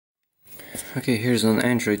Okay, here's an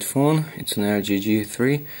Android phone. It's an LG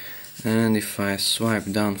G3, and if I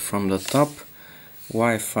swipe down from the top,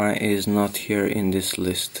 Wi-Fi is not here in this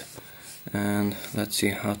list. And let's see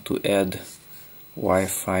how to add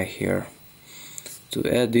Wi-Fi here. To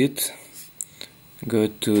add it, go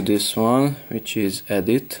to this one, which is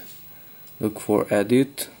Edit. Look for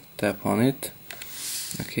Edit, tap on it.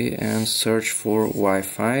 Okay, and search for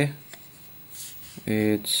Wi-Fi.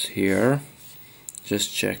 It's here.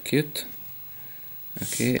 Just check it.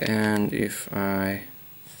 Okay, and if I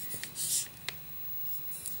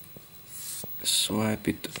swipe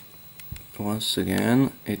it once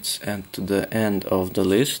again, it's at the end of the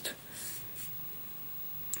list,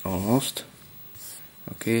 almost.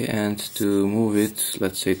 Okay, and to move it,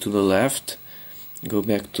 let's say to the left, go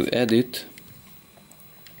back to Edit,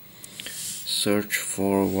 search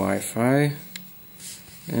for Wi-Fi,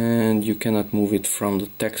 and you cannot move it from the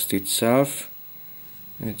text itself.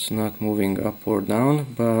 It's not moving up or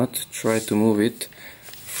down, but try to move it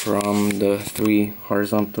from the 3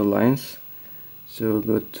 horizontal lines. So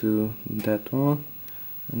go to that one,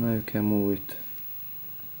 and now you can move it,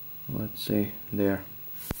 let's say there.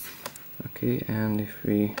 Okay, and if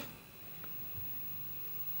we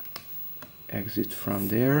exit from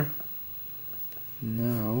there,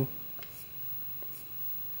 now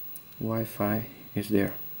Wi-Fi is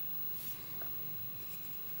there.